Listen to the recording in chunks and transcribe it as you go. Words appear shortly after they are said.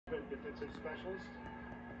specialist.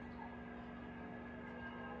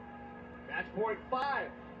 Match point 5.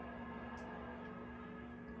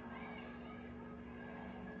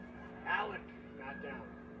 Alec not down.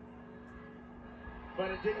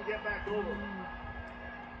 But it didn't get back over.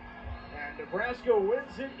 And Nebraska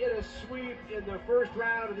wins it in a sweep in the first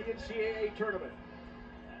round of the NCAA tournament.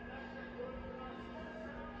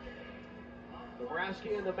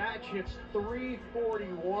 Nebraska in the match hits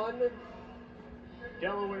 341.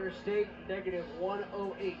 Delaware State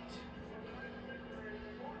 -108.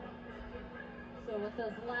 So with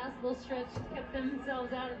those last little stretches, kept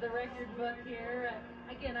themselves out of the record book here.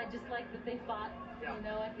 Again, I just like that they fought, you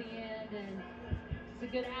know, at the end, and it's a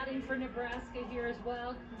good outing for Nebraska here as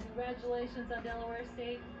well. Congratulations on Delaware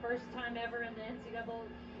State, first time ever in the NCAA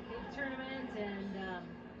tournament, and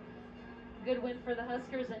good win for the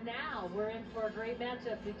Huskers. And now we're in for a great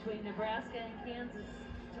matchup between Nebraska and Kansas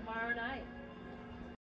tomorrow night.